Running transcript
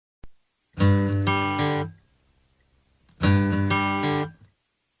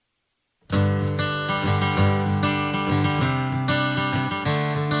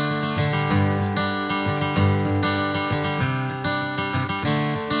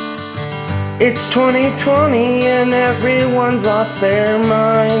It's 2020 and everyone's lost their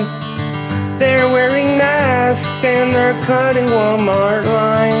mind. They're wearing masks and they're cutting Walmart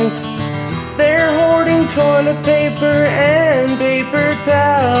lines. They're hoarding toilet paper and paper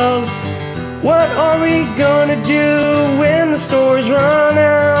towels. What are we gonna do when the stores run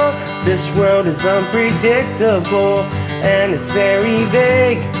out? This world is unpredictable and it's very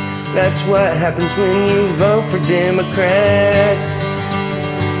vague. That's what happens when you vote for Democrats.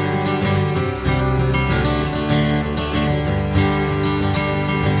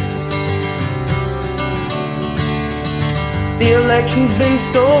 The election's been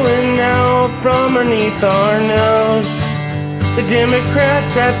stolen now from underneath our nose. The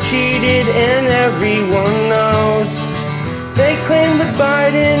Democrats have cheated and everyone knows. They claim that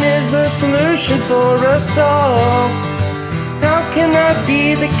Biden is the solution for us all. How can that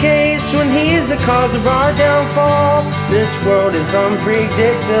be the case when he's the cause of our downfall? This world is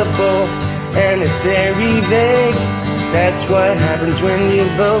unpredictable and it's very vague. That's what happens when you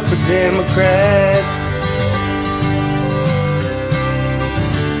vote for Democrats.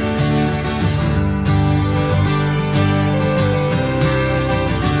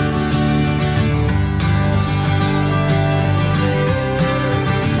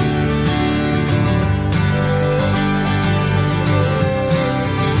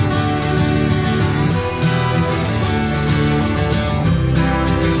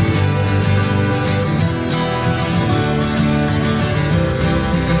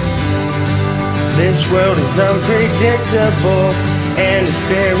 This world is unpredictable and it's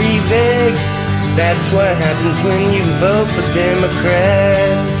very vague. That's what happens when you vote for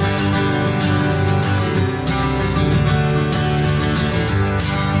Democrats.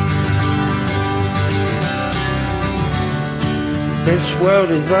 This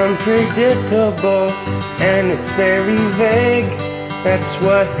world is unpredictable and it's very vague. That's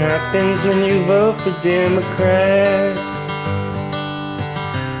what happens when you vote for Democrats.